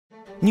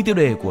Như tiêu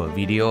đề của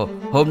video,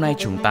 hôm nay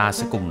chúng ta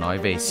sẽ cùng nói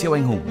về siêu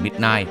anh hùng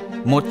Midnight,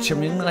 một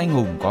trong những nữ anh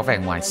hùng có vẻ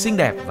ngoài xinh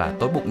đẹp và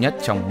tốt bụng nhất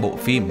trong bộ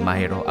phim My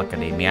Hero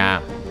Academia.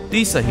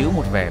 Tuy sở hữu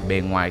một vẻ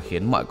bề ngoài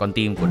khiến mọi con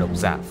tim của độc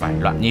giả phải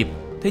loạn nhịp,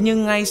 thế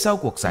nhưng ngay sau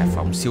cuộc giải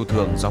phóng siêu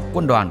thường do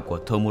quân đoàn của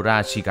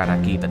Tomura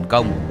Shigaraki tấn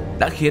công,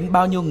 đã khiến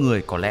bao nhiêu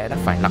người có lẽ đã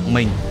phải lặng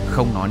mình,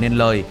 không nói nên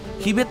lời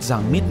khi biết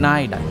rằng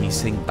Midnight đã hy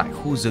sinh tại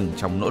khu rừng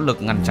trong nỗ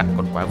lực ngăn chặn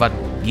con quái vật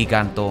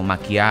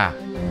Gigantomachia.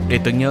 Để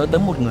tưởng nhớ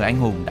tới một người anh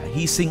hùng đã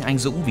hy sinh anh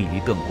dũng vì lý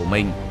tưởng của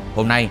mình,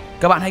 hôm nay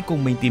các bạn hãy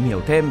cùng mình tìm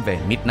hiểu thêm về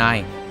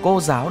Midnight,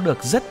 cô giáo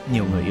được rất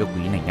nhiều người yêu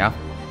quý này nhé.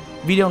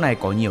 Video này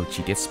có nhiều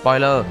chi tiết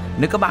spoiler,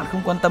 nếu các bạn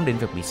không quan tâm đến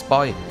việc bị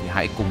spoil thì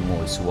hãy cùng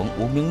ngồi xuống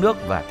uống miếng nước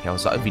và theo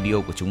dõi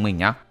video của chúng mình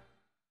nhé.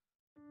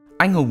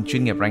 Anh hùng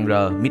chuyên nghiệp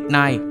Ranger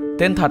Midnight,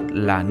 tên thật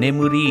là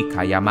Nemuri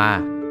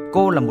Kayama.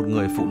 Cô là một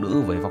người phụ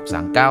nữ với vóc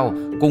dáng cao,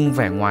 cùng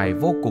vẻ ngoài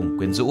vô cùng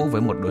quyến rũ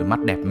với một đôi mắt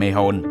đẹp mê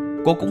hồn.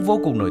 Cô cũng vô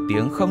cùng nổi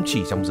tiếng không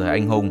chỉ trong giới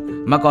anh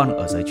hùng mà còn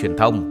ở giới truyền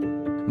thông.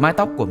 Mái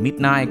tóc của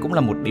Midnight cũng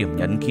là một điểm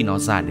nhấn khi nó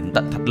dài đến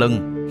tận thắt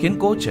lưng, khiến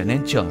cô trở nên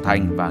trưởng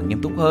thành và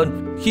nghiêm túc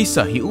hơn khi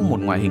sở hữu một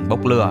ngoại hình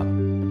bốc lửa.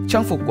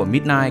 Trang phục của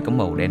Midnight có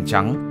màu đen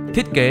trắng,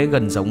 thiết kế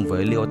gần giống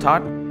với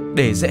leotard.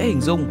 Để dễ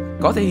hình dung,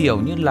 có thể hiểu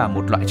như là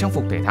một loại trang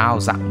phục thể thao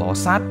dạng bó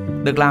sát,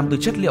 được làm từ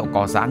chất liệu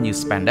có giãn như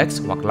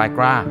spandex hoặc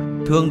lycra,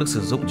 thường được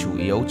sử dụng chủ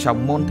yếu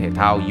trong môn thể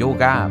thao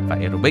yoga và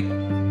aerobic.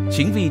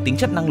 Chính vì tính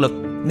chất năng lực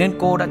nên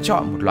cô đã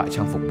chọn một loại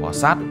trang phục bó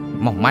sát,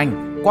 mỏng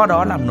manh, qua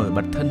đó làm nổi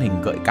bật thân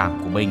hình gợi cảm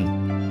của mình.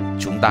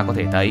 Chúng ta có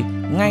thể thấy,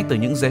 ngay từ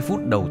những giây phút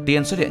đầu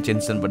tiên xuất hiện trên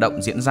sân vận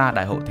động diễn ra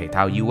đại hội thể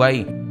thao UA,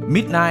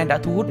 Midnight đã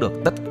thu hút được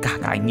tất cả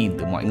các ánh nhìn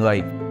từ mọi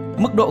người.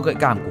 Mức độ gợi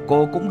cảm của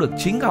cô cũng được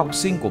chính các học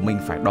sinh của mình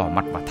phải đỏ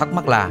mặt và thắc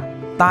mắc là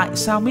tại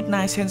sao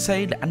Midnight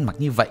Sensei lại ăn mặc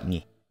như vậy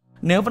nhỉ?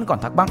 Nếu vẫn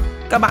còn thắc mắc,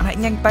 các bạn hãy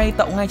nhanh tay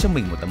tậu ngay cho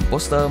mình một tấm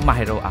poster My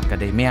Hero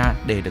Academia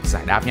để được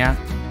giải đáp nhé.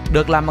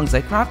 Được làm bằng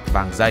giấy craft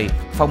vàng dày,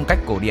 phong cách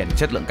cổ điển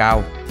chất lượng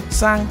cao,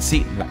 sang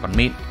xịn lại còn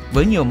mịn,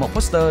 với nhiều mẫu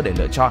poster để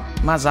lựa chọn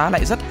mà giá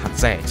lại rất hạt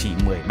rẻ, chỉ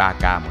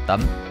 13k một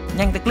tấm.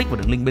 Nhanh tay click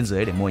vào đường link bên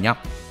dưới để mua nhé.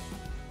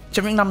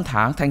 Trong những năm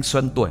tháng thanh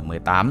xuân tuổi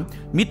 18,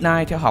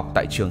 Midnight theo học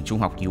tại trường trung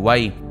học UA.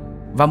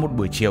 Vào một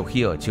buổi chiều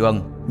khi ở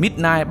trường,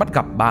 Midnight bắt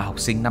gặp 3 học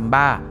sinh năm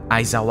 3,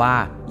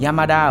 Aizawa,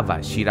 Yamada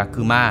và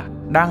Shirakuma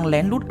đang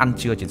lén lút ăn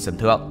trưa trên sân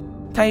thượng.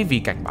 Thay vì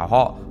cảnh báo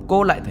họ,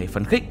 cô lại thấy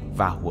phấn khích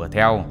và hùa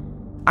theo.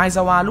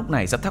 Aizawa lúc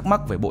này rất thắc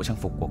mắc về bộ trang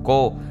phục của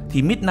cô,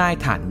 thì Midnight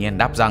thản nhiên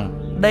đáp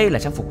rằng đây là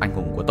trang phục anh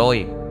hùng của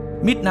tôi.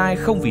 Midnight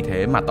không vì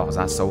thế mà tỏ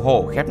ra xấu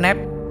hổ khép nép,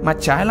 mà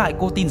trái lại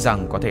cô tin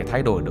rằng có thể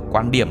thay đổi được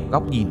quan điểm,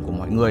 góc nhìn của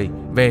mọi người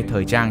về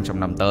thời trang trong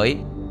năm tới.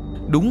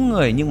 Đúng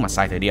người nhưng mà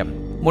sai thời điểm.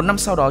 Một năm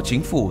sau đó,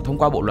 chính phủ thông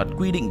qua bộ luật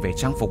quy định về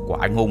trang phục của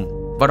anh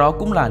hùng, và đó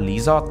cũng là lý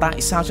do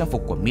tại sao trang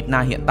phục của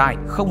Midnight hiện tại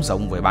không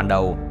giống với ban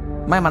đầu.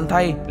 May mắn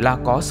thay là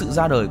có sự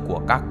ra đời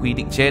của các quy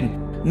định trên,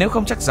 nếu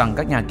không chắc rằng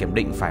các nhà kiểm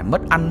định phải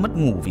mất ăn mất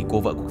ngủ vì cô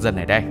vợ quốc dân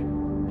này đây.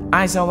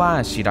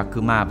 Aizawa,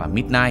 Shirakuma và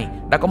Midnight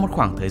đã có một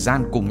khoảng thời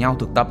gian cùng nhau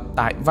thực tập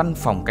tại văn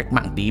phòng cách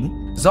mạng tím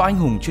do anh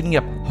hùng chuyên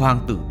nghiệp Hoàng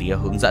tử Tía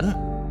hướng dẫn.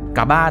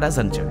 Cả ba đã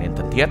dần trở nên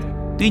thân thiết.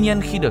 Tuy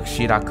nhiên khi được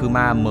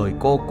Shirakuma mời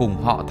cô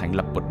cùng họ thành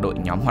lập một đội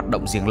nhóm hoạt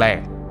động riêng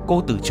lẻ,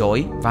 cô từ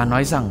chối và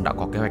nói rằng đã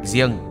có kế hoạch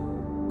riêng.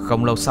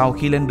 Không lâu sau,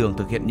 khi lên đường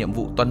thực hiện nhiệm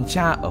vụ tuần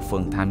tra ở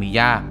phường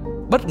Tamiya,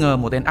 bất ngờ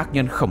một tên ác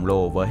nhân khổng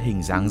lồ với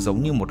hình dáng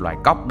giống như một loài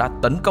cóc đã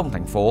tấn công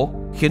thành phố,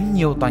 khiến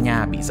nhiều tòa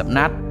nhà bị dẫm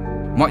nát.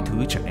 Mọi thứ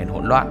trở nên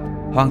hỗn loạn.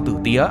 Hoàng tử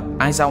Tía,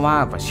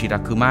 Aizawa và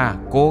Shirakuma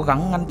cố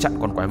gắng ngăn chặn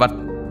con quái vật,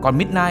 còn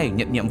Midnight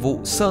nhận nhiệm vụ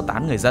sơ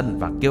tán người dân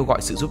và kêu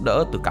gọi sự giúp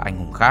đỡ từ các anh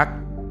hùng khác.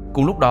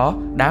 Cùng lúc đó,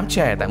 đám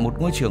trẻ tại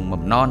một ngôi trường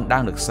mầm non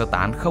đang được sơ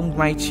tán không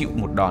may chịu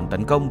một đòn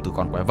tấn công từ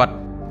con quái vật.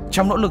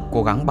 Trong nỗ lực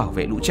cố gắng bảo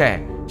vệ lũ trẻ,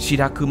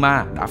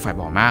 Shirakuma đã phải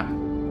bỏ mạng.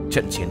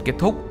 Trận chiến kết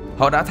thúc,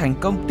 họ đã thành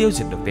công tiêu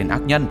diệt được tên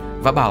ác nhân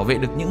và bảo vệ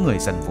được những người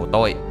dân vô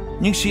tội.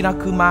 Nhưng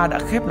Shirakuma đã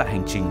khép lại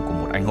hành trình của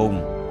một anh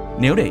hùng.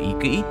 Nếu để ý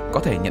kỹ, có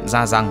thể nhận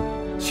ra rằng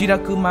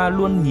Shirakuma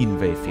luôn nhìn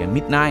về phía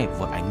Midnight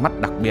với ánh mắt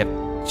đặc biệt,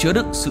 chứa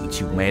đựng sự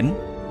trìu mến.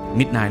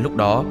 Midnight lúc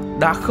đó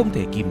đã không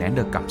thể kìm nén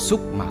được cảm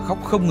xúc mà khóc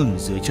không ngừng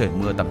dưới trời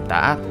mưa tầm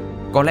tã.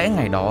 Có lẽ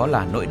ngày đó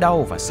là nỗi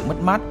đau và sự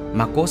mất mát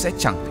mà cô sẽ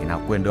chẳng thể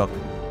nào quên được.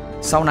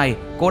 Sau này,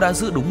 cô đã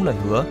giữ đúng lời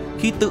hứa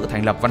khi tự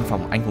thành lập văn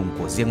phòng anh hùng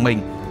của riêng mình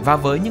và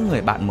với những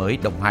người bạn mới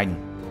đồng hành.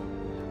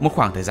 Một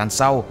khoảng thời gian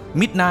sau,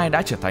 Midnight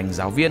đã trở thành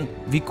giáo viên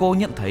vì cô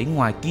nhận thấy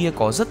ngoài kia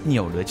có rất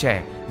nhiều đứa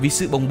trẻ vì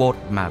sự bồng bột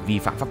mà vi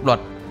phạm pháp luật,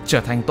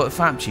 trở thành tội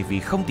phạm chỉ vì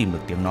không tìm được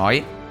tiếng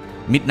nói.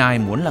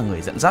 Midnight muốn là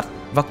người dẫn dắt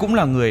và cũng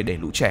là người để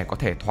lũ trẻ có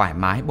thể thoải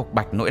mái bộc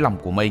bạch nỗi lòng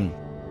của mình.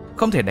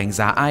 Không thể đánh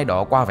giá ai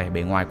đó qua vẻ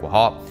bề ngoài của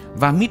họ,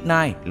 và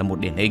Midnight là một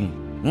điển hình.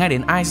 Ngay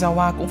đến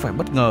Aizawa cũng phải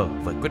bất ngờ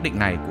với quyết định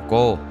này của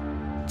cô.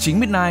 Chính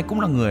Midnight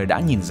cũng là người đã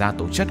nhìn ra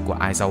tố chất của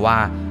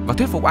Aizawa và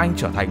thuyết phục anh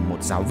trở thành một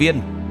giáo viên.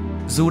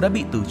 Dù đã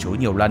bị từ chối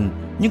nhiều lần,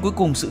 nhưng cuối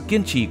cùng sự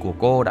kiên trì của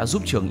cô đã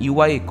giúp trường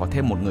UA có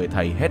thêm một người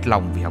thầy hết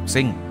lòng vì học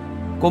sinh.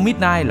 Cô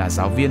Midnight là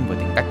giáo viên với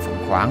tính cách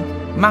phóng khoáng,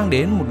 mang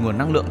đến một nguồn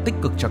năng lượng tích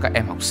cực cho các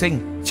em học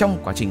sinh trong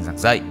quá trình giảng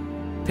dạy.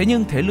 Thế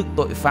nhưng thế lực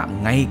tội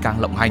phạm ngày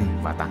càng lộng hành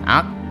và tàn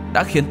ác.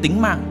 đã khiến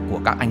tính mạng của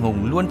các anh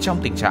hùng luôn trong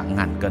tình trạng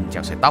ngàn cân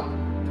treo sợi tóc.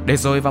 Để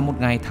rồi vào một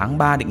ngày tháng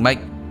 3 định mệnh,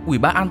 Ủy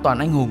ban An toàn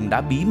anh hùng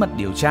đã bí mật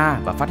điều tra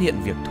và phát hiện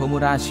việc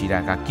Tomura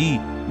Shiragaki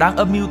đang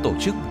âm mưu tổ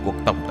chức một cuộc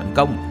tổng tấn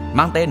công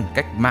mang tên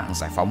Cách mạng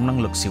giải phóng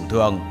năng lực siêu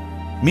thường.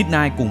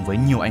 Midnight cùng với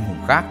nhiều anh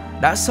hùng khác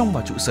đã xông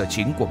vào trụ sở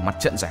chính của mặt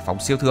trận giải phóng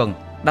siêu thường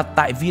đặt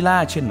tại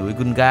villa trên núi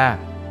Gunga.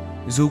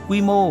 Dù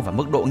quy mô và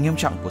mức độ nghiêm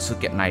trọng của sự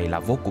kiện này là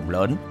vô cùng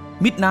lớn,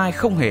 Midnight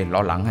không hề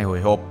lo lắng hay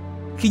hồi hộp.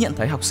 Khi nhận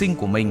thấy học sinh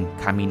của mình,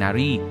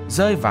 Kaminari,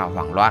 rơi vào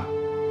hoảng loạn,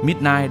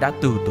 Midnight đã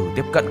từ từ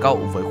tiếp cận cậu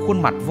với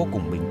khuôn mặt vô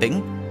cùng bình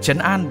tĩnh, trấn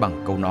an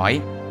bằng câu nói: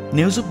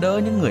 nếu giúp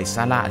đỡ những người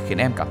xa lạ khiến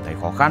em cảm thấy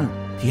khó khăn,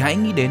 thì hãy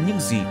nghĩ đến những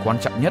gì quan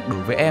trọng nhất đối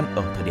với em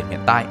ở thời điểm hiện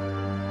tại.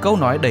 Câu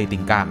nói đầy tình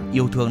cảm,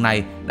 yêu thương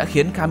này đã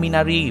khiến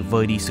Kaminari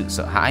vơi đi sự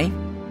sợ hãi.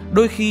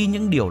 Đôi khi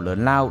những điều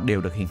lớn lao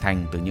đều được hình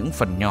thành từ những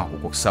phần nhỏ của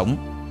cuộc sống.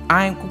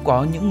 Ai cũng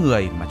có những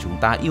người mà chúng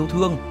ta yêu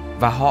thương,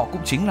 và họ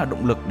cũng chính là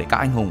động lực để các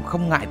anh hùng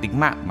không ngại tính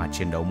mạng mà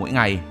chiến đấu mỗi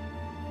ngày.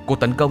 Cuộc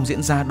tấn công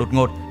diễn ra đột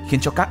ngột khiến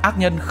cho các ác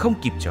nhân không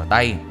kịp trở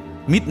tay.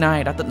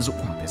 Midnight đã tận dụng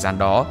khoảng thời gian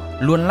đó,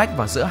 luồn lách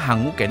vào giữa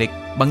hàng ngũ kẻ địch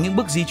bằng những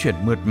bước di chuyển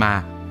mượt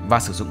mà và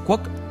sử dụng quốc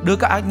đưa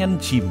các ác nhân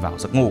chìm vào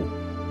giấc ngủ.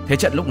 Thế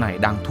trận lúc này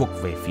đang thuộc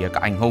về phía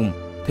các anh hùng.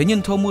 Thế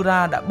nhưng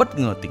Tomura đã bất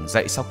ngờ tỉnh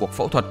dậy sau cuộc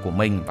phẫu thuật của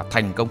mình và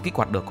thành công kích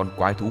hoạt được con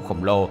quái thú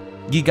khổng lồ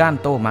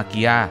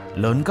Gigantomachia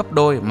lớn gấp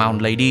đôi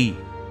Mount Lady.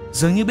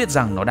 Dường như biết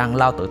rằng nó đang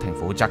lao tới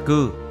thành phố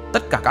Jaku,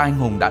 tất cả các anh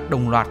hùng đã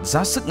đồng loạt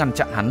ra sức ngăn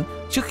chặn hắn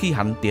trước khi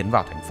hắn tiến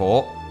vào thành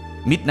phố.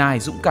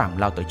 Midnight dũng cảm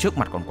lao tới trước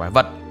mặt con quái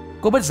vật.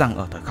 Cô biết rằng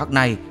ở thời khắc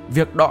này,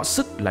 việc đọ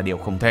sức là điều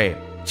không thể,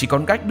 chỉ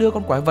còn cách đưa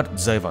con quái vật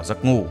rơi vào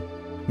giấc ngủ.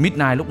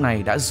 Midnight lúc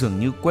này đã dường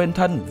như quên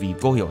thân vì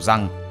cô hiểu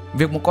rằng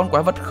việc một con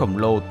quái vật khổng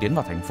lồ tiến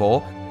vào thành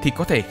phố thì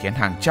có thể khiến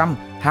hàng trăm,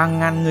 hàng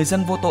ngàn người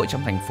dân vô tội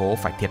trong thành phố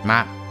phải thiệt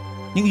mạng.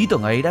 Nhưng ý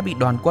tưởng ấy đã bị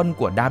đoàn quân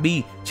của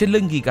Dabi trên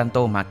lưng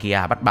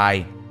Gigantomachia bắt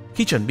bài.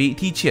 Khi chuẩn bị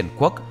thi triển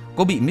quốc,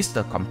 cô bị Mr.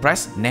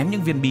 Compress ném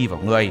những viên bi vào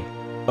người.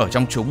 Ở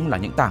trong chúng là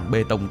những tảng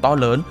bê tông to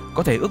lớn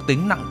có thể ước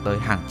tính nặng tới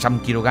hàng trăm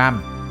kg,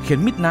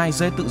 khiến Midnight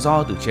rơi tự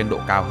do từ trên độ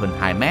cao hơn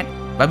 2 mét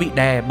và bị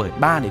đè bởi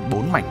 3 đến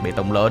 4 mảnh bê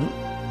tông lớn.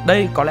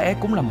 Đây có lẽ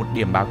cũng là một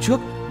điểm báo trước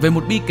về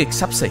một bi kịch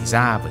sắp xảy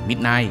ra với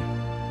Midnight.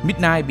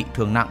 Midnight bị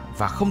thương nặng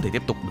và không thể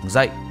tiếp tục đứng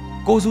dậy.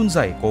 Cô run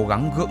rẩy cố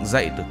gắng gượng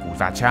dậy từ cú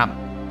va chạm.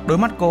 Đôi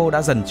mắt cô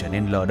đã dần trở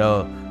nên lờ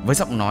đờ. Với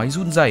giọng nói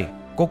run rẩy,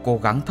 cô cố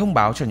gắng thông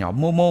báo cho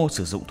nhóm Momo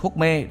sử dụng thuốc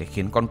mê để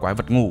khiến con quái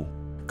vật ngủ.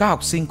 Các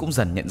học sinh cũng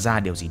dần nhận ra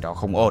điều gì đó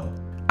không ổn.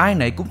 Ai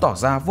nấy cũng tỏ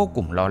ra vô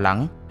cùng lo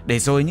lắng. Để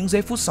rồi những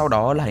giây phút sau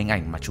đó là hình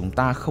ảnh mà chúng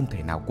ta không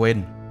thể nào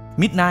quên.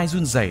 Midnight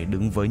run rẩy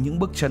đứng với những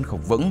bước chân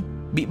không vững,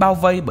 bị bao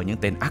vây bởi những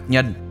tên ác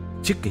nhân.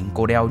 Chiếc kính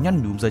cô đeo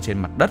nhăn nhúm rơi trên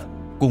mặt đất,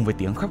 cùng với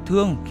tiếng khóc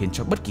thương khiến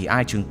cho bất kỳ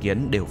ai chứng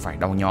kiến đều phải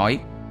đau nhói.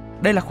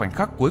 Đây là khoảnh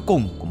khắc cuối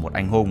cùng của một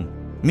anh hùng.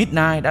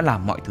 Midnight đã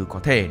làm mọi thứ có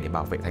thể để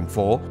bảo vệ thành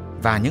phố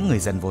và những người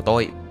dân vô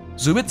tội.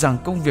 Dù biết rằng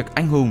công việc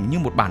anh hùng như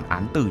một bản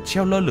án tử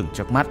treo lơ lửng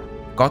trước mắt,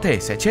 có thể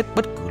sẽ chết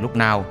bất cứ lúc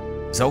nào.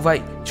 Dẫu vậy,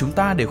 chúng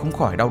ta đều không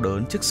khỏi đau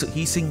đớn trước sự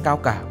hy sinh cao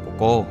cả của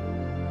cô.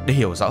 Để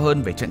hiểu rõ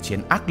hơn về trận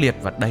chiến ác liệt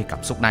và đầy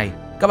cảm xúc này,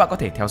 các bạn có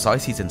thể theo dõi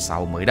season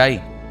 6 mới đây.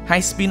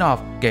 Hay spin-off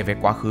kể về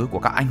quá khứ của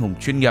các anh hùng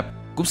chuyên nghiệp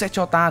cũng sẽ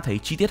cho ta thấy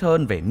chi tiết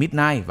hơn về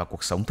Midnight và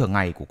cuộc sống thường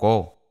ngày của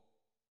cô.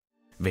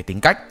 Về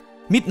tính cách,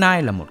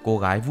 Midnight là một cô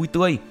gái vui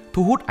tươi,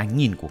 thu hút ánh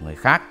nhìn của người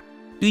khác.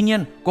 Tuy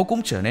nhiên, cô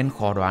cũng trở nên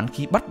khó đoán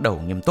khi bắt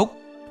đầu nghiêm túc.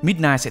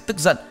 Midnight sẽ tức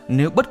giận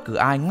nếu bất cứ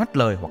ai ngắt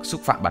lời hoặc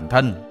xúc phạm bản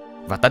thân.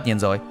 Và tất nhiên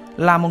rồi,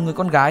 là một người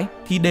con gái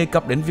thì đề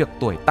cập đến việc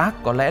tuổi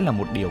tác có lẽ là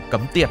một điều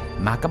cấm tiệt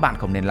mà các bạn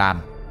không nên làm.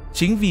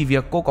 Chính vì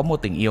việc cô có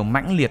một tình yêu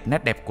mãnh liệt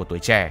nét đẹp của tuổi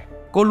trẻ,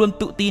 cô luôn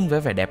tự tin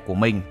với vẻ đẹp của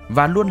mình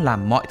và luôn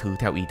làm mọi thứ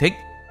theo ý thích.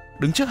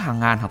 Đứng trước hàng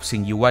ngàn học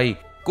sinh UA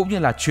cũng như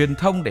là truyền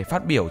thông để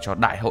phát biểu cho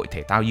đại hội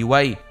thể thao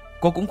UA,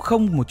 cô cũng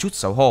không một chút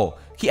xấu hổ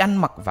khi ăn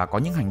mặc và có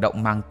những hành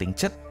động mang tính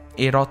chất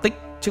erotic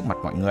trước mặt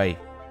mọi người.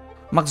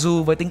 Mặc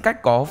dù với tính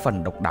cách có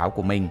phần độc đáo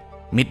của mình,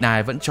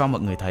 Midnight vẫn cho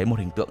mọi người thấy một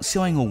hình tượng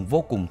siêu anh hùng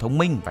vô cùng thông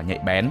minh và nhạy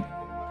bén.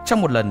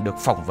 Trong một lần được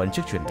phỏng vấn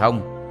trước truyền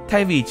thông,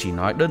 thay vì chỉ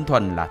nói đơn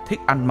thuần là thích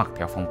ăn mặc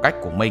theo phong cách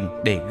của mình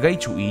để gây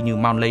chú ý như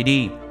Mount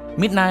Lady,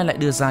 Midnight lại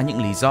đưa ra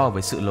những lý do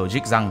với sự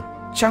logic rằng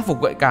trang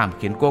phục gợi cảm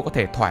khiến cô có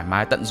thể thoải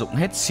mái tận dụng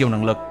hết siêu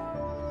năng lực.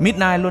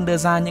 Midnight luôn đưa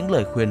ra những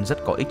lời khuyên rất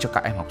có ích cho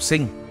các em học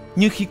sinh,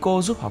 như khi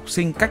cô giúp học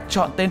sinh cách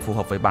chọn tên phù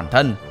hợp với bản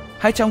thân,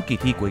 hay trong kỳ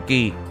thi cuối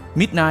kỳ,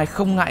 Midnight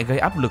không ngại gây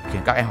áp lực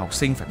khiến các em học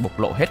sinh phải bộc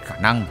lộ hết khả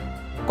năng.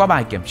 Qua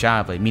bài kiểm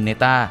tra với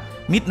Mineta,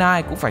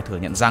 Midnight cũng phải thừa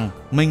nhận rằng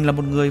mình là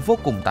một người vô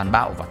cùng tàn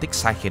bạo và thích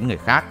sai khiến người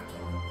khác.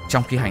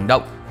 Trong khi hành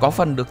động có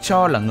phần được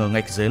cho là ngờ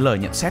nghệch dưới lời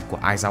nhận xét của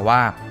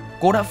Aizawa,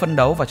 cô đã phấn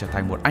đấu và trở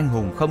thành một anh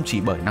hùng không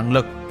chỉ bởi năng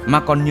lực mà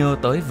còn nhờ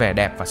tới vẻ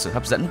đẹp và sự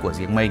hấp dẫn của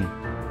riêng mình.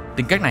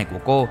 Tính cách này của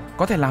cô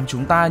có thể làm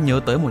chúng ta nhớ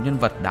tới một nhân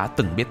vật đã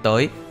từng biết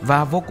tới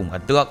và vô cùng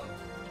ấn tượng.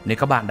 Nếu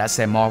các bạn đã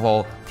xem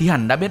Marvel thì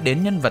hẳn đã biết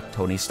đến nhân vật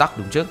Tony Stark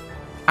đúng chứ?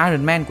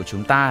 Iron Man của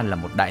chúng ta là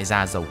một đại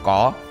gia giàu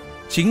có.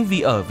 Chính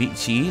vì ở vị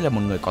trí là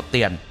một người có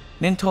tiền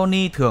nên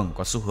Tony thường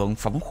có xu hướng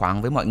phóng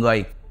khoáng với mọi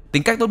người.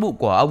 Tính cách tốt bụng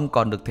của ông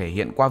còn được thể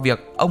hiện qua việc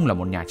ông là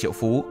một nhà triệu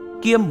phú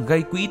kiêm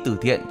gây quỹ từ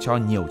thiện cho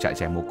nhiều trại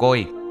trẻ mồ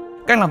côi.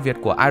 Cách làm việc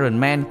của Iron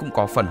Man cũng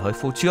có phần hơi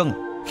phô trương,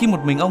 khi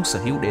một mình ông sở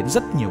hữu đến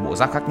rất nhiều bộ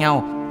giáp khác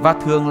nhau và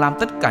thường làm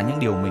tất cả những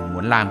điều mình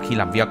muốn làm khi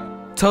làm việc.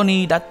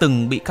 Tony đã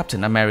từng bị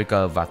Captain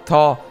America và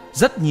Thor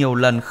rất nhiều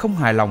lần không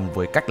hài lòng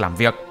với cách làm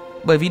việc,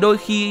 bởi vì đôi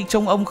khi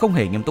trông ông không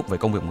hề nghiêm túc với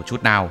công việc một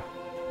chút nào.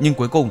 Nhưng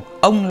cuối cùng,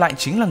 ông lại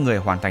chính là người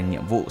hoàn thành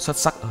nhiệm vụ xuất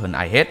sắc hơn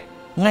ai hết,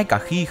 ngay cả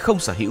khi không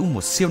sở hữu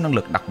một siêu năng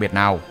lực đặc biệt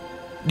nào.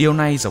 Điều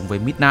này giống với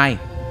Midnight.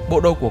 Bộ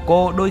đồ của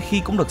cô đôi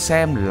khi cũng được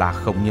xem là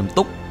không nghiêm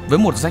túc với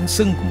một danh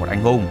xưng của một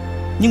anh hùng,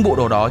 nhưng bộ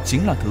đồ đó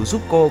chính là thứ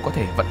giúp cô có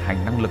thể vận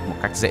hành năng lực một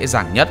cách dễ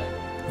dàng nhất.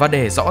 Và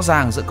để rõ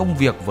ràng giữa công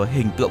việc với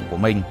hình tượng của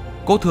mình,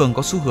 cô thường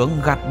có xu hướng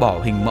gạt bỏ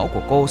hình mẫu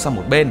của cô sang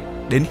một bên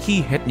đến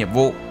khi hết nhiệm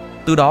vụ,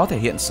 từ đó thể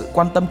hiện sự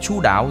quan tâm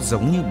chu đáo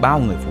giống như bao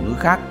người phụ nữ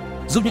khác,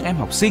 giúp những em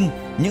học sinh,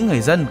 những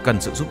người dân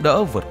cần sự giúp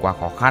đỡ vượt qua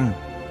khó khăn.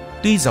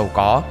 Tuy giàu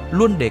có,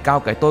 luôn đề cao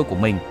cái tôi của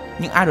mình,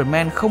 nhưng Iron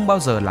Man không bao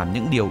giờ làm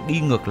những điều đi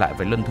ngược lại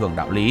với luân thường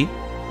đạo lý.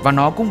 Và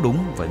nó cũng đúng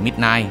với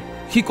Midnight,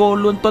 khi cô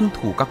luôn tuân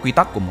thủ các quy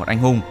tắc của một anh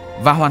hùng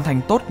và hoàn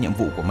thành tốt nhiệm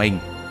vụ của mình.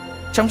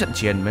 Trong trận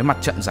chiến với mặt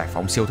trận giải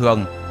phóng siêu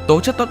thường,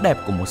 tố chất tốt đẹp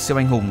của một siêu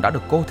anh hùng đã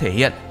được cô thể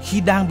hiện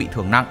khi đang bị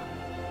thương nặng.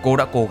 Cô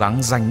đã cố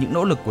gắng dành những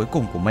nỗ lực cuối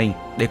cùng của mình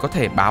để có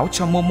thể báo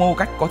cho Momo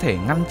cách có thể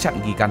ngăn chặn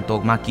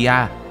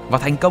Gigantomachia và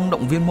thành công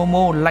động viên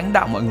Momo lãnh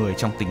đạo mọi người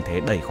trong tình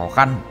thế đầy khó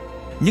khăn.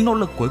 Những nỗ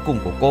lực cuối cùng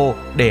của cô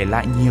để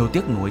lại nhiều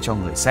tiếc nuối cho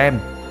người xem,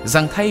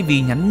 rằng thay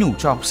vì nhắn nhủ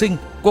cho học sinh,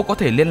 cô có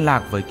thể liên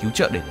lạc với cứu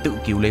trợ để tự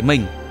cứu lấy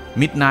mình.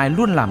 Midnight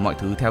luôn làm mọi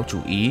thứ theo chủ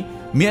ý,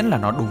 miễn là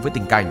nó đúng với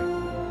tình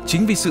cảnh.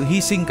 Chính vì sự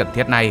hy sinh cần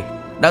thiết này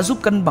đã giúp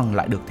cân bằng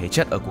lại được thế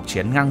trận ở cuộc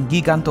chiến ngăn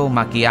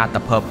Gigantomachia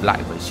tập hợp lại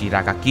với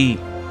Shiragaki,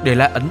 để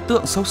lại ấn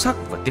tượng sâu sắc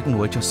và tiếc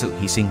nuối cho sự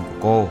hy sinh của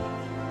cô.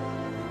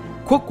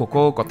 Thuốc của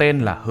cô có tên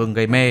là hương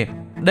gây mê.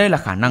 Đây là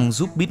khả năng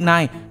giúp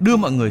Midnight đưa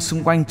mọi người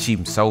xung quanh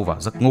chìm sâu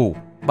vào giấc ngủ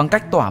bằng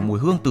cách tỏa mùi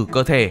hương từ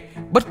cơ thể,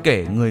 bất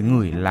kể người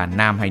ngửi là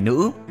nam hay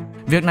nữ.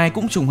 Việc này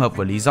cũng trùng hợp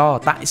với lý do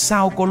tại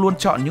sao cô luôn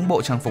chọn những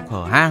bộ trang phục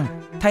hở hang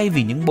thay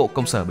vì những bộ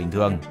công sở bình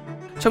thường.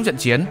 Trong trận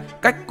chiến,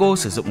 cách cô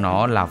sử dụng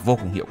nó là vô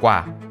cùng hiệu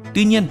quả.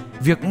 Tuy nhiên,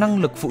 việc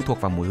năng lực phụ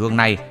thuộc vào mùi hương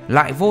này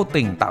lại vô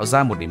tình tạo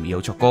ra một điểm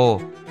yếu cho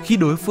cô, khi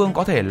đối phương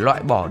có thể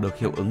loại bỏ được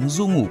hiệu ứng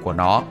du ngủ của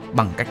nó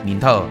bằng cách nín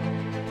thở.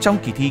 Trong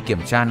kỳ thi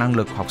kiểm tra năng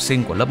lực học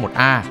sinh của lớp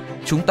 1A,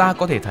 chúng ta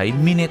có thể thấy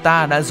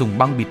Mineta đã dùng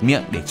băng bịt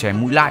miệng để che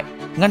mũi lại,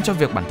 ngăn cho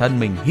việc bản thân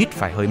mình hít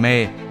phải hơi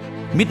mê.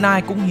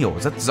 Midnight cũng hiểu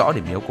rất rõ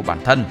điểm yếu của bản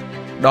thân.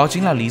 Đó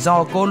chính là lý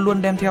do cô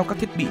luôn đem theo các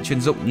thiết bị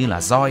chuyên dụng như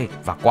là roi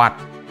và quạt.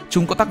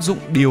 Chúng có tác dụng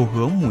điều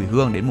hướng mùi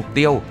hương đến mục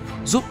tiêu,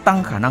 giúp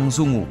tăng khả năng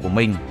du ngủ của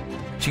mình.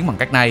 Chính bằng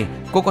cách này,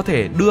 cô có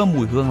thể đưa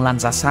mùi hương lan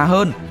ra xa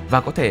hơn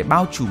và có thể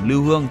bao trùm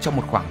lưu hương trong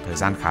một khoảng thời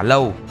gian khá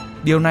lâu.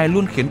 Điều này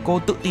luôn khiến cô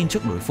tự tin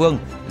trước đối phương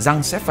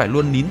rằng sẽ phải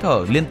luôn nín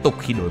thở liên tục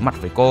khi đối mặt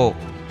với cô.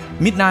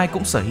 Midnight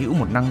cũng sở hữu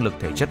một năng lực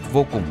thể chất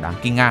vô cùng đáng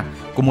kinh ngạc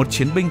của một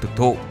chiến binh thực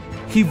thụ,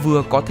 khi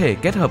vừa có thể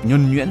kết hợp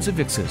nhuần nhuyễn giữa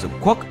việc sử dụng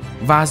thuốc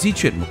và di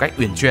chuyển một cách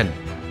uyển chuyển.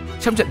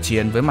 Trong trận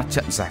chiến với mặt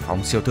trận giải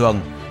phóng siêu thường,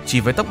 chỉ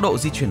với tốc độ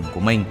di chuyển của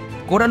mình,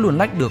 cô đã luồn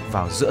lách được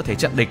vào giữa thế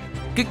trận địch,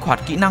 kích hoạt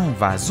kỹ năng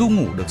và du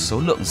ngủ được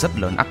số lượng rất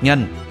lớn ác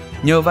nhân.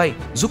 Nhờ vậy,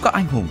 giúp các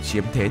anh hùng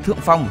chiếm thế thượng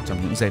phong trong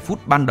những giây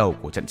phút ban đầu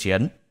của trận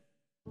chiến.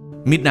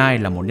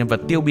 Midnight là một nhân vật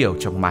tiêu biểu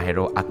trong My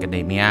Hero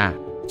Academia.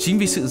 Chính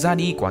vì sự ra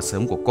đi quá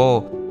sớm của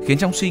cô khiến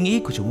trong suy nghĩ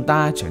của chúng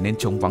ta trở nên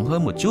trống vắng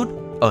hơn một chút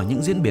ở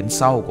những diễn biến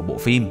sau của bộ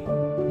phim.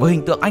 Với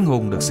hình tượng anh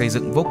hùng được xây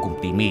dựng vô cùng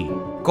tỉ mỉ,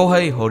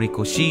 Kohei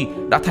Horikoshi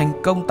đã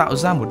thành công tạo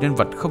ra một nhân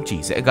vật không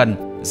chỉ dễ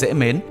gần, dễ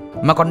mến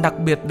mà còn đặc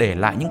biệt để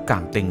lại những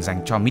cảm tình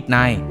dành cho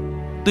Midnight.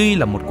 Tuy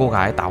là một cô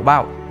gái táo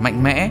bạo,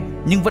 mạnh mẽ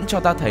nhưng vẫn cho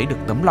ta thấy được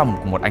tấm lòng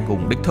của một anh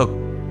hùng đích thực.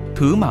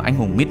 Thứ mà anh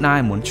hùng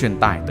Midnight muốn truyền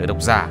tải tới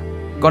độc giả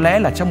có lẽ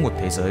là trong một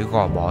thế giới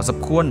gò bó dập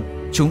khuôn,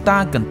 chúng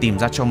ta cần tìm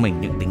ra cho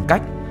mình những tính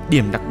cách,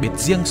 điểm đặc biệt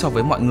riêng so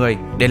với mọi người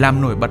để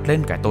làm nổi bật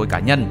lên cái tôi cá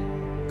nhân.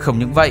 Không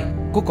những vậy,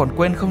 cô còn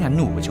quên không nhắn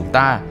nhủ với chúng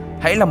ta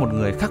hãy là một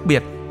người khác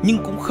biệt,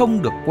 nhưng cũng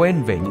không được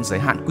quên về những giới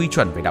hạn quy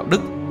chuẩn về đạo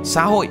đức,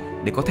 xã hội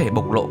để có thể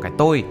bộc lộ cái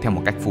tôi theo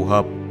một cách phù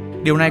hợp.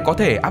 Điều này có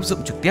thể áp dụng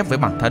trực tiếp với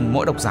bản thân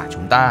mỗi độc giả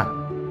chúng ta.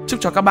 Chúc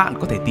cho các bạn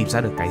có thể tìm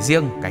ra được cái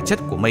riêng, cái chất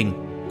của mình,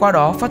 qua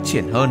đó phát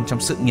triển hơn trong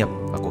sự nghiệp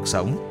và cuộc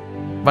sống.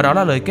 Và đó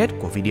là lời kết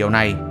của video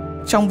này.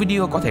 Trong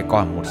video có thể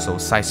còn một số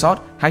sai sót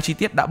hay chi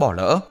tiết đã bỏ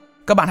lỡ.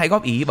 Các bạn hãy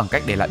góp ý bằng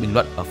cách để lại bình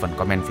luận ở phần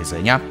comment phía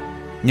dưới nhé.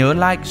 Nhớ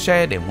like,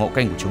 share để ủng hộ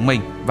kênh của chúng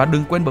mình và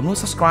đừng quên bấm nút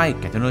subscribe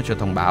kèm theo chuông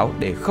thông báo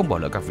để không bỏ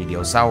lỡ các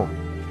video sau.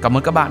 Cảm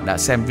ơn các bạn đã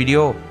xem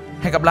video.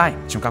 Hẹn gặp lại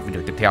trong các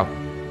video tiếp theo.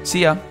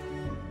 See ya!